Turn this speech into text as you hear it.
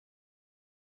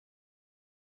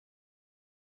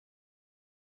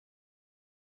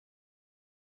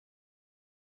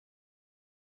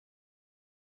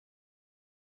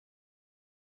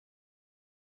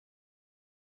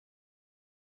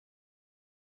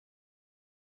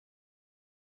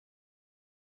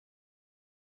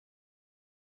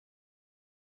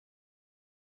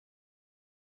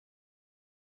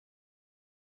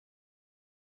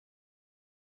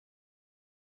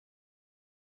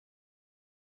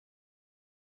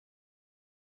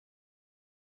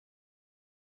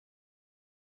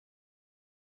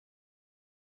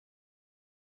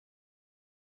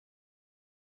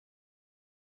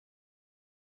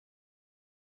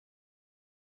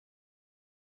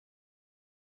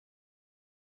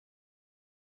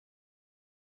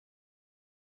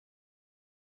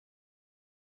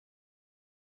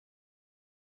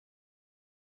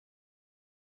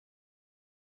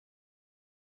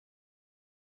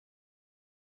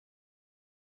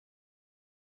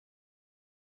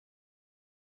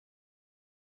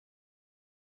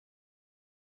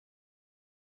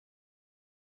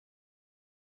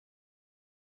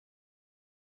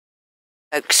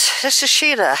Folks, this is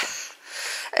Sheila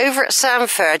over at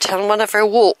Sandford on one of her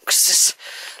walks. It's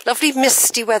lovely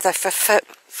misty weather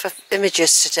for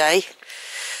images today.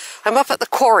 I'm up at the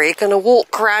quarry, going to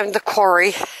walk around the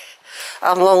quarry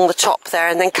along the top there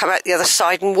and then come out the other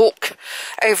side and walk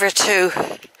over to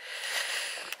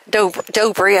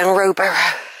Dobry and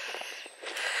Rowborough.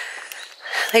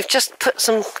 They've just put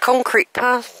some concrete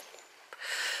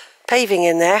paving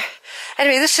in there.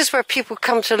 Anyway, this is where people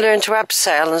come to learn to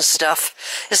abseil and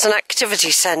stuff. It's an activity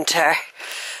centre,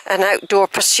 an outdoor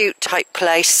pursuit type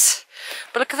place.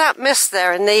 But look at that mist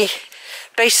there in the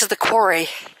base of the quarry.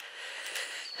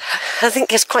 I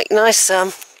think it's quite nice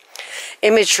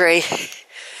imagery.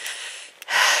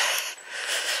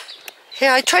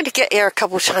 Yeah, I try to get here a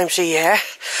couple of times a year.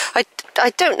 I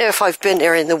don't know if I've been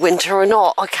here in the winter or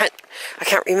not. I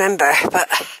can't remember, but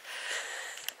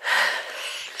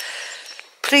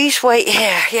please wait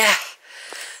here. Yeah,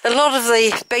 a lot of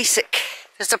the basic,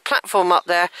 there's a platform up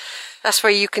there. That's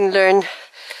where you can learn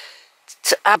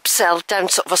to abseil down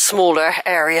sort of a smaller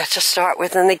area to start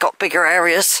with, and they got bigger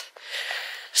areas.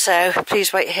 So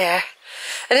please wait here.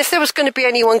 And if there was going to be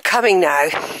anyone coming now,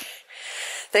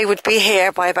 they would be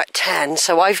here by about 10.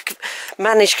 So I've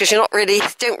managed, because don't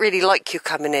really like you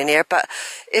coming in here, but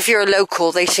if you're a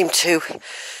local, they seem to.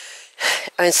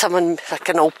 I mean, someone like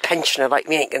an old pensioner like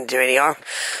me ain't going to do any harm.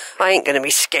 I ain't going to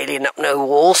be scaling up no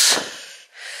walls.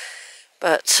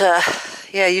 But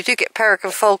yeah, you do get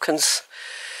peregrine falcons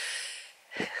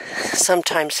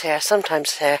sometimes here,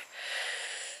 sometimes there.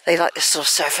 They like this sort of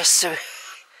surface. So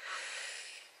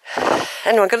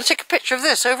anyway, I'm going to take a picture of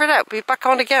this, over and out, be back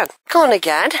on again. Back on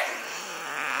again.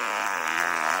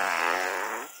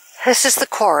 This is the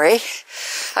quarry.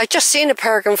 I just seen a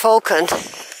peregrine falcon.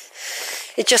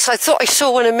 I thought I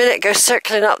saw one a minute ago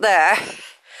circling up there.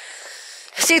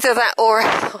 It's either that or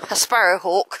a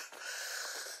sparrowhawk.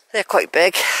 They're quite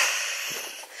big.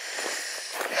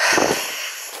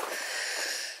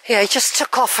 Yeah, he just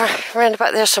took off around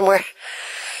about there somewhere.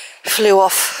 Flew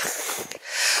off.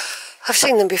 I've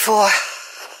seen them before.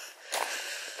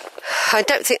 I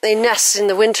don't think they nest in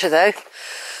the winter though.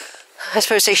 I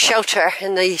suppose they shelter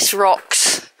in these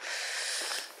rocks.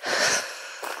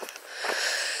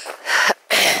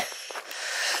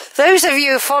 Those of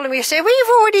you who follow me say, well,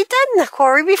 you've already done the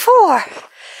quarry before.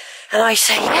 And I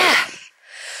say, yeah,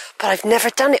 but I've never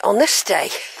done it on this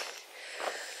day.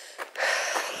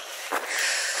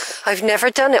 I've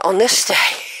never done it on this day.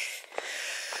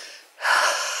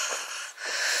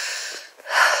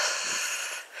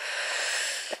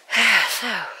 Yeah,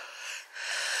 so.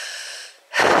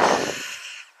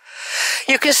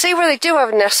 You can see where they do have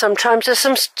a nest sometimes. There's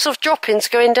some sort of droppings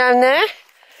going down there.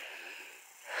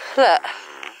 Look.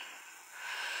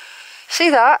 See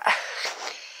that?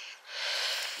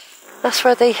 That's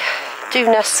where they do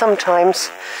nest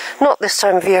sometimes. Not this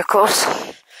time of year, of course.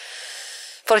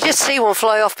 But I did see one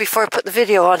fly off before I put the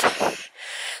video on. Look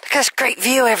at this great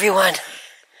view, everyone.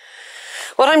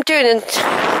 What I'm doing in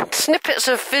snippets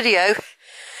of video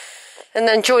and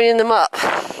then joining them up.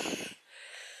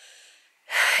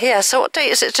 Yeah, so what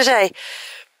date is it today?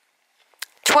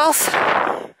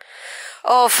 12th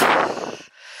of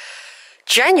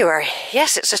January.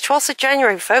 Yes, it's the 12th of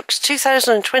January, folks,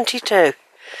 2022. I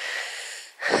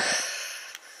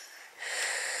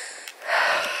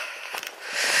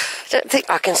don't think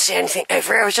I can see anything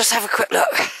over here. I'll just have a quick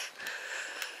look.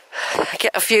 I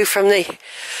get a view from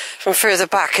further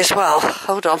back as well.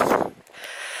 Hold on.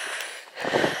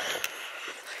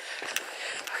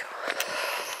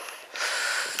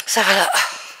 Let's have a look.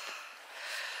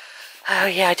 Oh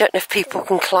yeah, I don't know if people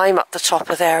can climb up the top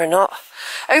of there or not.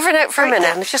 Over and out for a minute.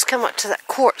 I've just come up to that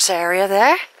quartz area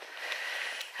there.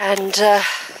 And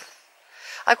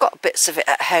I've got bits of it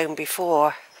at home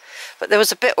before. But there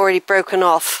was a bit already broken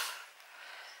off.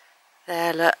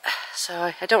 There, look.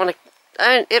 So I don't want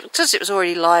to... Because it was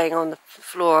already lying on the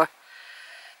floor,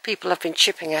 people have been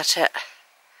chipping at it.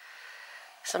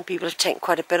 Some people have taken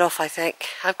quite a bit off, I think.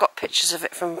 I've got pictures of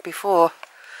it from before.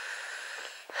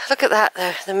 Look at that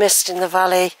though, the mist in the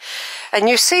valley. And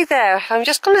you see there, I'm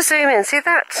just going to zoom in, see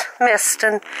that mist,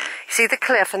 and you see the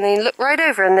cliff, and then you look right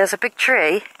over and there's a big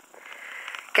tree.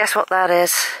 Guess what that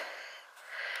is?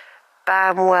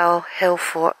 Bamwell Hill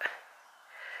Fort.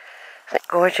 Isn't it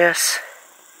gorgeous?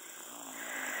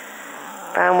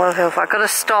 Bamwell Hill Fort. I've got to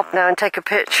stop now and take a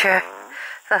picture.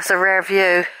 That's a rare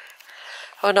view.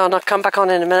 Hold on, I'll come back on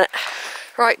in a minute.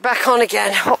 Right, back on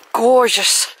again. What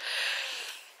gorgeous.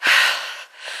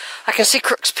 I can see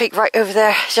Crook's Peak right over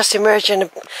there, just emerging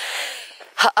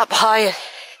up high.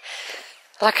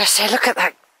 Like I say, look at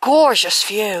that gorgeous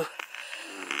view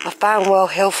of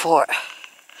Bamwell Hill Fort.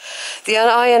 The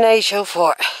Iron Age hill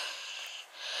fort.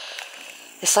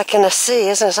 It's like in a sea,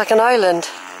 isn't it? It's like an island.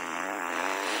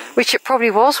 Which it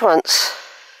probably was once.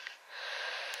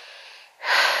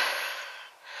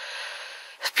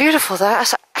 It's beautiful, that.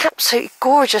 That's an absolutely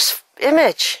gorgeous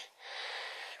image.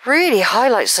 Really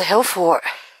highlights the hill fort.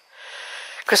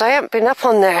 Because I haven't been up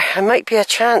on there. There might be a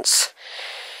chance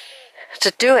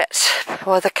to do it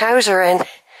while the cows are in.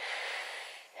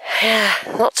 Yeah,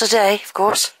 not today, of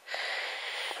course.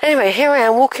 Anyway, here I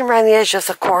am walking around the edge of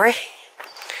the quarry.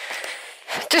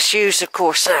 Disused, of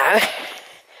course, now.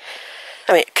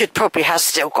 I mean, it could probably has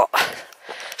still got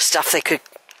stuff they could...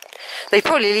 They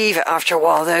probably leave it after a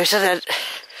while, though, so that,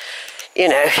 you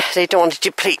know, they don't want to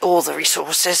deplete all the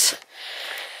resources.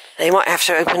 They might have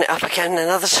to open it up again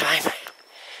another time.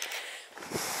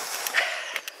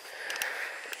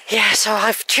 Yeah, so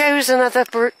I've chosen another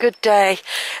good day.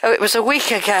 Oh, it was a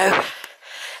week ago.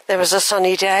 There was a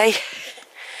sunny day.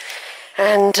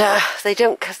 And they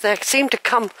seem to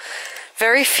come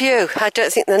very few. I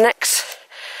don't think the next...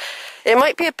 It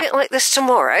might be a bit like this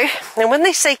tomorrow. And when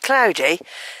they say cloudy,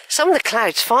 some of the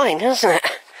cloud's fine, isn't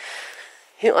it?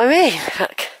 You know what I mean?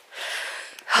 Like,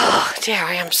 oh dear,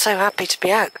 I am so happy to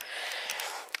be out.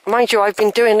 Mind you, I've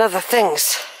been doing other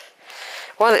things.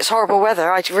 While it's horrible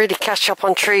weather, I really catch up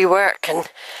on tree work and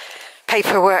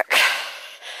paperwork,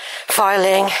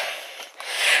 filing,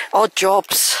 odd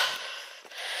jobs.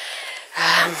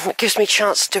 It gives me a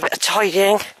chance to do a bit of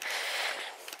tidying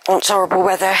when it's horrible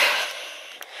weather.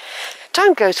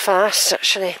 Time goes fast,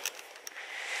 actually,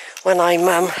 when I'm,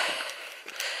 when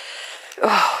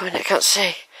I can't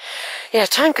see. Yeah,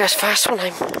 time goes fast when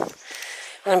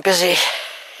I'm busy.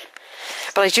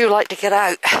 But I do like to get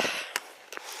out.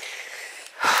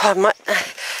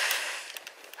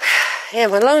 Yeah,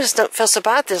 my lungs don't feel so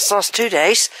bad this last 2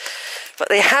 days, but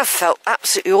they have felt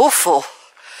absolutely awful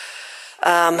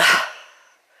on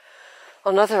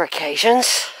other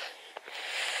occasions.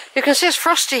 You can see it's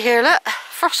frosty here, look,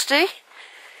 frosty.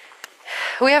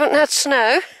 We haven't had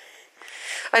snow.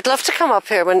 I'd love to come up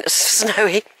here when it's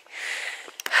snowy.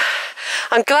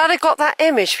 I'm glad I got that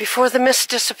image before the mist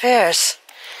disappears.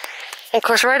 And of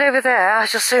course, right over there, I'll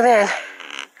just zoom in.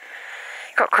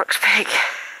 Got Crook's Peak.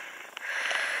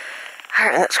 I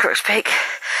reckon that's Crook's Peak.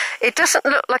 It doesn't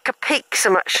look like a peak so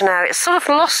much now. It's sort of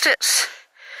lost its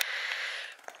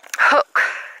hook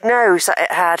nose that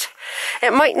it had.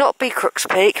 It might not be Crook's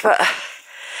Peak, but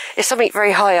it's something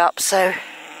very high up, so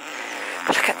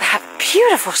look at that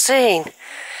beautiful scene.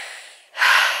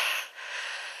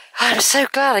 I'm so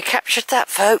glad I captured that,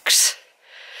 folks.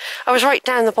 I was right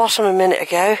down the bottom a minute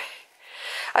ago.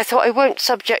 I thought I won't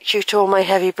subject you to all my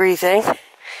heavy breathing.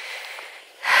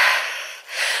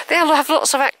 They'll have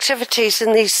lots of activities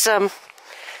in these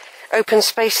open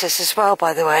spaces as well,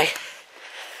 by the way.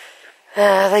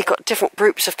 They've got different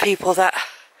groups of people that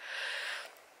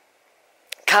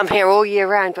come here all year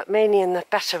round, but mainly in the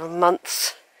better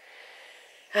months.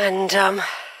 And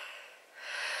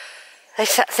they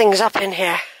set things up in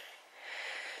here.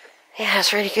 Yeah,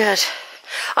 it's really good.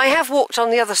 I have walked on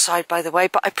the other side, by the way,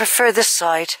 but I prefer this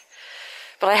side.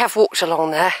 But I have walked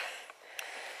along there.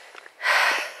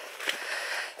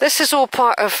 This is all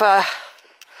part of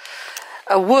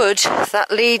a wood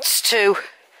that leads to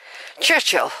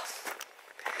Churchill.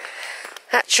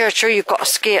 At Churchill, you've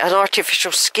got an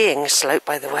artificial skiing slope,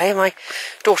 by the way. My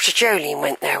daughter Jolene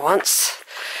went there once.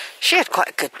 She had quite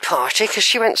a good party because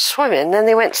she went swimming, then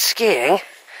they went skiing.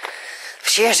 It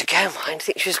was years ago, mind. I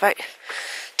think she was about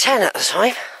 10 at the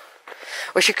time.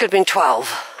 Or she could have been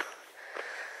 12.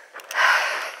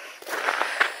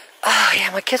 Oh,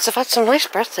 yeah, my kids have had some nice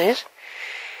birthdays.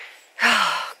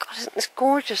 Oh, God, isn't this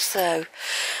gorgeous, though?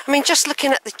 I mean, just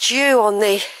looking at the dew on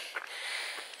the...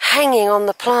 hanging on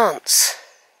the plants.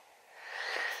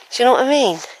 Do you know what I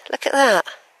mean? Look at that.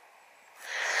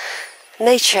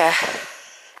 Nature.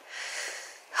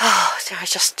 Oh, dear, I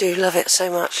just do love it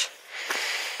so much.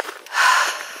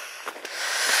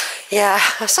 Yeah,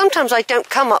 sometimes I don't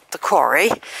come up the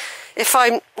quarry. If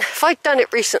I've done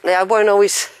it recently, I won't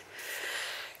always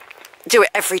do it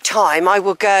every time. I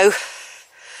will go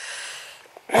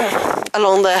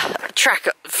along the track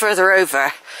further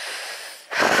over.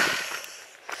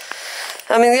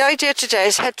 I mean, the idea today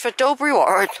is head for Dolbury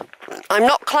Warren. I'm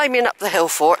not climbing up the hill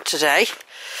fort today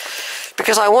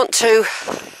because I want to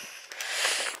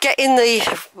get in the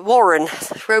warren,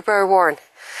 Rowberrow Warren.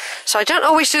 So I don't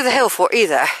always do the hill fort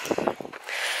either.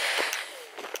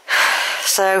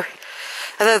 So,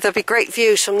 although there'll be great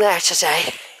views from there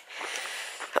today,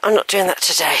 I'm not doing that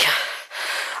today.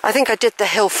 I think I did the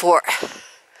hill fort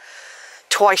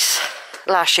twice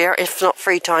last year, if not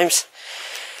 3 times.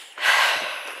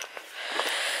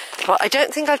 Well, I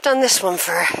don't think I've done this one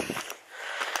for,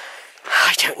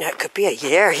 I don't know, it could be a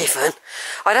year even.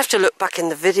 I'd have to look back in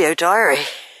the video diary.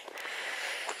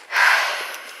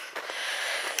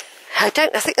 I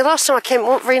think the last time I came, it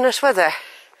wasn't very nice weather.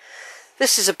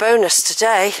 This is a bonus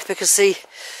today because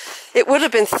it would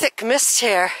have been thick mist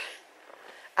here an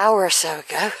hour or so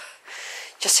ago.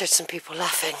 Just heard some people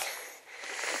laughing.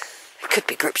 There could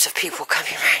be groups of people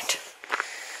coming round.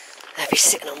 They'll be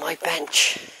sitting on my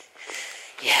bench.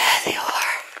 Yeah, they are.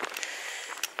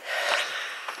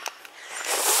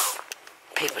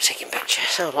 People taking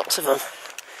pictures. Oh, lots of them.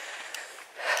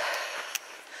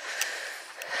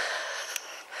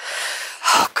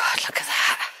 Oh God, look at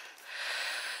that.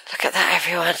 Look at that,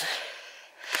 everyone.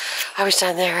 I was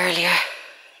down there earlier.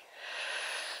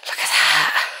 Look at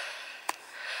that.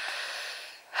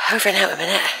 Over and out a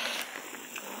minute.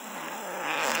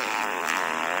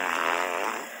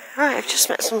 Right, I've just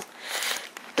met some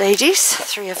ladies,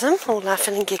 3 of them, all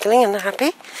laughing and giggling and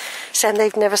happy, saying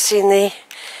they've never seen the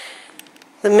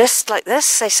mist like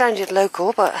this. They sounded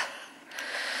local, but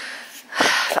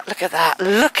look at that.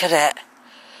 Look at it.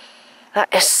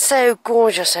 That is so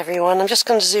gorgeous, everyone. I'm just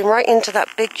going to zoom right into that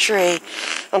big tree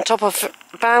on top of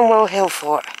Banwell Hill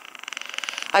Fort.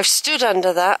 I've stood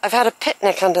under that. I've had a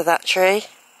picnic under that tree.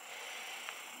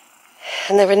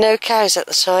 And there were no cows at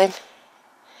the time.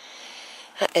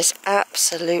 That is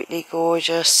absolutely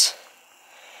gorgeous.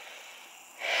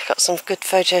 Got some good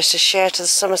photos to share to the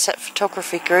Somerset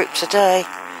photography group today.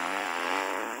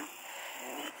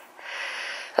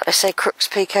 Like I say, Crooks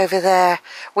Peak over there,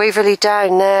 Waverley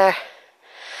Down there.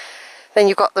 Then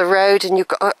you've got the road, and you've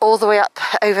got all the way up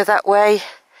over that way,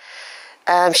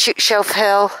 Shoot Shelf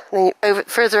Hill. Then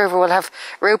further over we'll have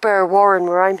Rowberrow Warren,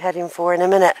 where I'm heading for in a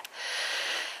minute.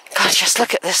 God, just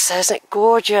look at this, isn't it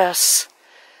gorgeous?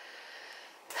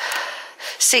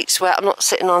 Seat's wet, I'm not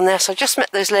sitting on this. I just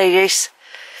met those ladies,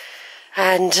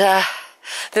 and the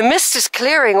mist is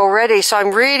clearing already, so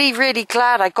I'm really, really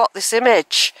glad I got this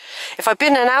image. If I'd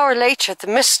been an hour later, the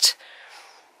mist,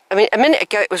 I mean, a minute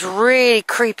ago it was really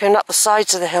creeping up the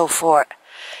sides of the hill fort.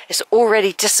 It's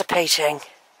already dissipating.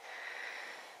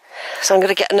 So I'm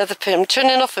going to get another pin. I'm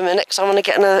turning off a minute because I want to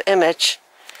get another image.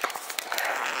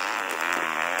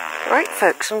 Right,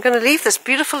 folks, I'm going to leave this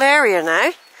beautiful area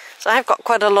now. So I've got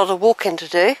quite a lot of walking to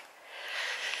do.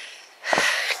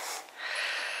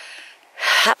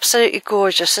 Absolutely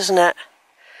gorgeous, isn't it?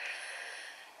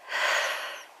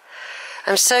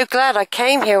 I'm so glad I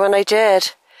came here when I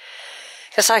did.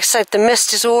 Because like I said, the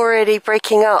mist is already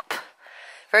breaking up.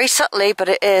 Very subtly, but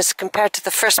it is, compared to the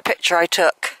first picture I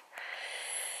took.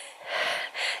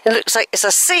 It looks like it's a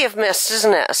sea of mist,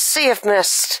 isn't it? A sea of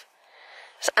mist.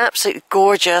 It's absolutely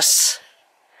gorgeous.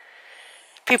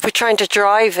 People trying to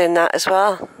drive in that as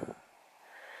well.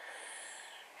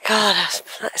 God,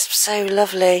 that's so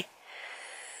lovely.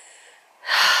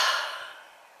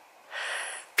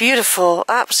 Beautiful,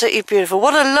 absolutely beautiful.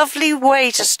 What a lovely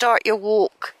way to start your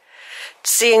walk,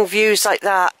 seeing views like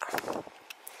that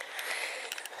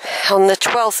on the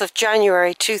 12th of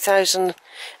January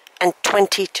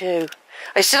 2022.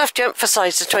 I still have to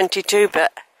emphasise the 22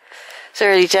 bit. It's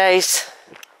early days.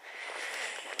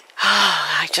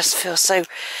 Oh, I just feel so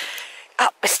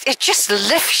up. It just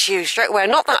lifts you straight away.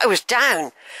 Not that I was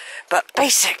down, but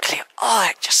basically, oh,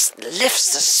 it just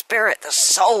lifts the spirit, the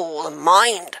soul, the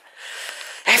mind,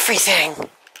 everything.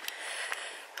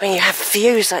 When you have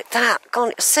views like that,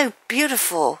 God, it's so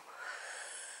beautiful.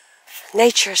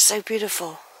 Nature is so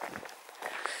beautiful.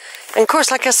 And of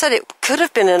course, like I said, it could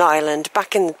have been an island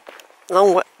back in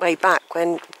long way back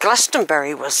when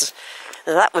Glastonbury was.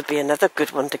 Now that would be another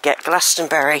good one to get,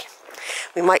 Glastonbury.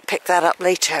 We might pick that up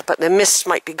later, but the mist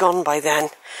might be gone by then.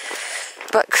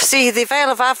 But see, the Vale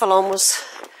of Avalon was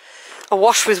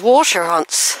awash with water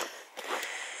once.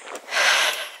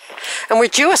 And we're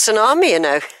due a tsunami, you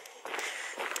know.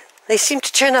 They seem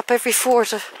to turn up every 400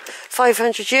 to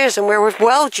 500 years, and we're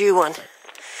well due one.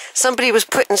 Somebody was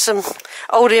putting some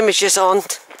old images on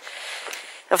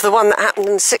of the one that happened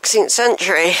in the 16th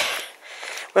century,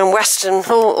 when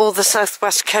all the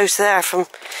southwest coast there, from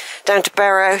down to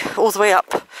Barrow, all the way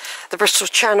up the Bristol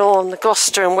Channel on the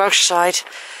Gloucester and Welsh side,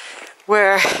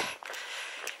 were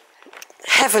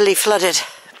heavily flooded,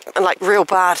 and like real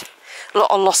bad. A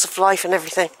lot of loss of life and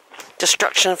everything.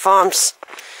 Destruction of farms.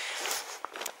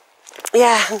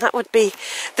 Yeah, and that would be,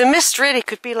 the mist really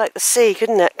could be like the sea,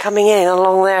 couldn't it? Coming in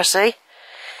along there, see?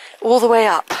 All the way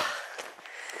up.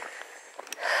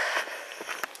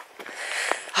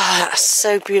 Oh, that's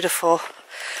so beautiful.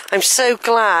 I'm so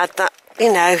glad that,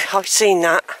 you know, I've seen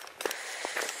that.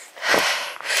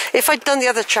 If I'd done the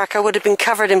other track, I would have been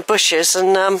covered in bushes,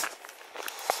 and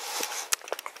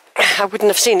I wouldn't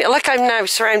have seen it. Like I'm now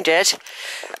surrounded.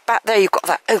 Back there you've got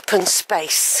that open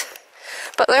space.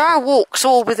 But there are walks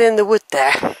all within the wood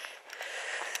there.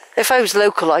 If I was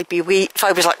local, if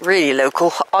I was like really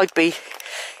local,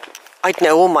 I'd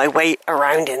know all my way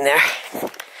around in there.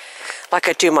 Like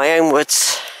I do my own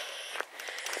woods.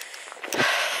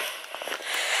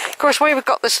 Of course, where we've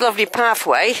got this lovely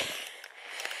pathway,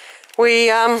 we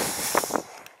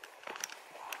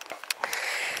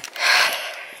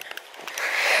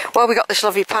got this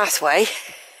lovely pathway,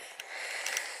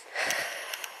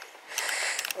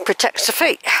 protects the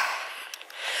feet.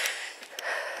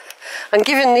 And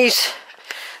given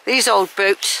these old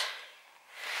boots,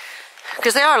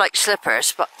 because they are like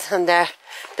slippers, and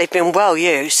they've been well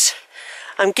used,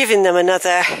 I'm giving them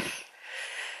another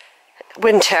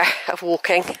winter of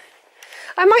walking.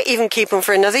 I might even keep them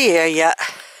for another year yet.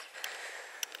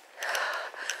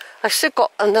 I've still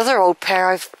got another old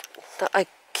pair that I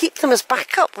keep them as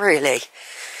backup, really.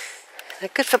 They're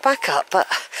good for backup, but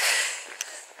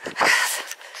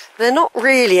they're not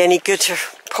really any good for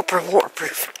proper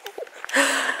waterproof.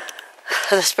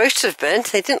 They're supposed to have been.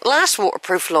 They didn't last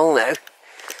waterproof long though.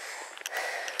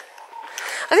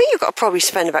 I think you've got to probably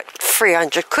spend about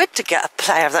 300 quid to get a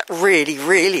pair that really,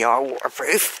 really are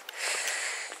waterproof.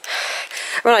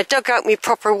 When I dug out my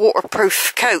proper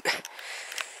waterproof coat,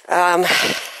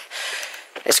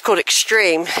 it's called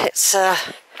Extreme. It's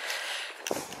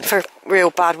for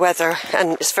real bad weather,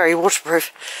 and it's very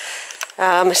waterproof.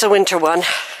 It's a winter one,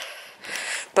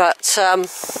 but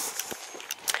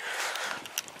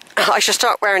I shall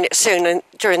start wearing it soon and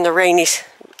during the rainy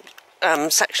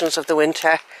sections of the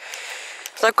winter.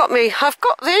 So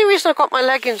the only reason I've got my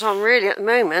leggings on really at the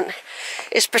moment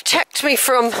is protect me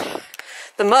from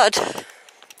the mud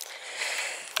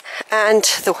and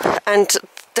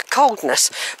the coldness.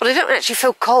 But I don't actually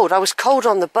feel cold. I was cold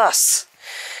on the bus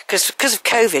because of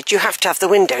COVID you have to have the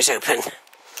windows open.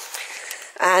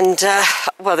 And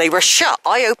well, they were shut.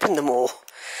 I opened them all.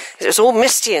 It was all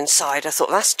misty inside. I thought,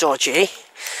 that's dodgy.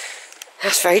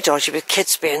 That's very dodgy with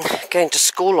kids going to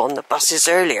school on the buses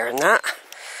earlier and that.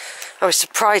 I was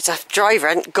surprised that driver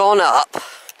hadn't gone up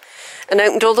and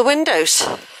opened all the windows.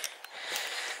 To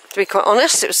be quite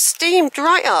honest, it was steamed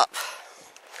right up.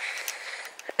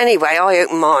 Anyway, I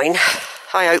opened mine.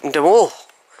 I opened them all.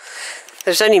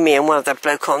 There's only me and one other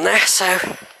bloke on there, so...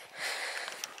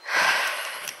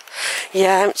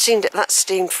 yeah, I haven't seen it that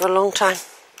steamed for a long time.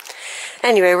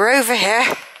 Anyway, we're over here.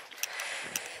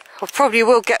 I probably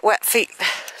will get wet feet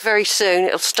very soon.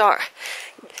 It'll start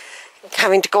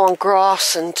having to go on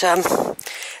grass and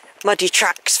muddy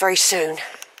tracks very soon.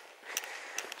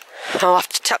 I'll have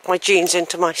to tuck my jeans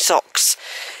into my socks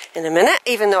in a minute,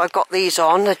 even though I've got these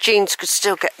on. The jeans could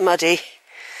still get muddy.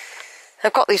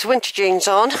 I've got these winter jeans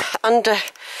on under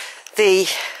the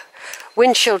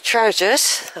windshield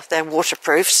trousers. They're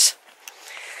waterproofs.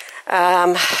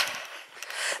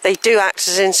 They do act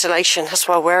as insulation, that's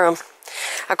why I wear them.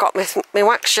 I've got my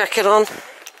wax jacket on,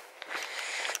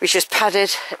 which is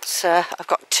padded. I've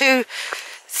got two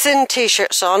thin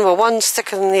t-shirts on, well, one's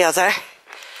thicker than the other.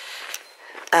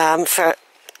 For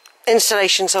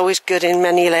insulation's always good in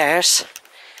many layers.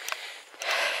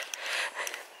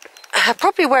 I'm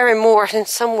probably wearing more in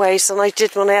some ways than I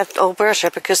did when I had Alberta,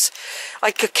 because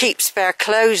I could keep spare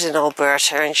clothes in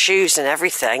Alberta and shoes and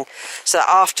everything, so that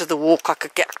after the walk I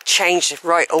could get changed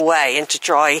right away into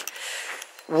dry,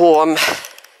 warm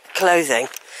clothing.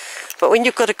 But when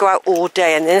you've got to go out all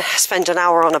day and then spend an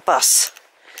hour on a bus,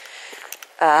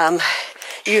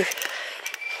 you have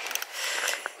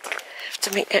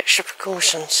to make extra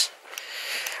precautions.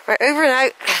 Right, over and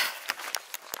out.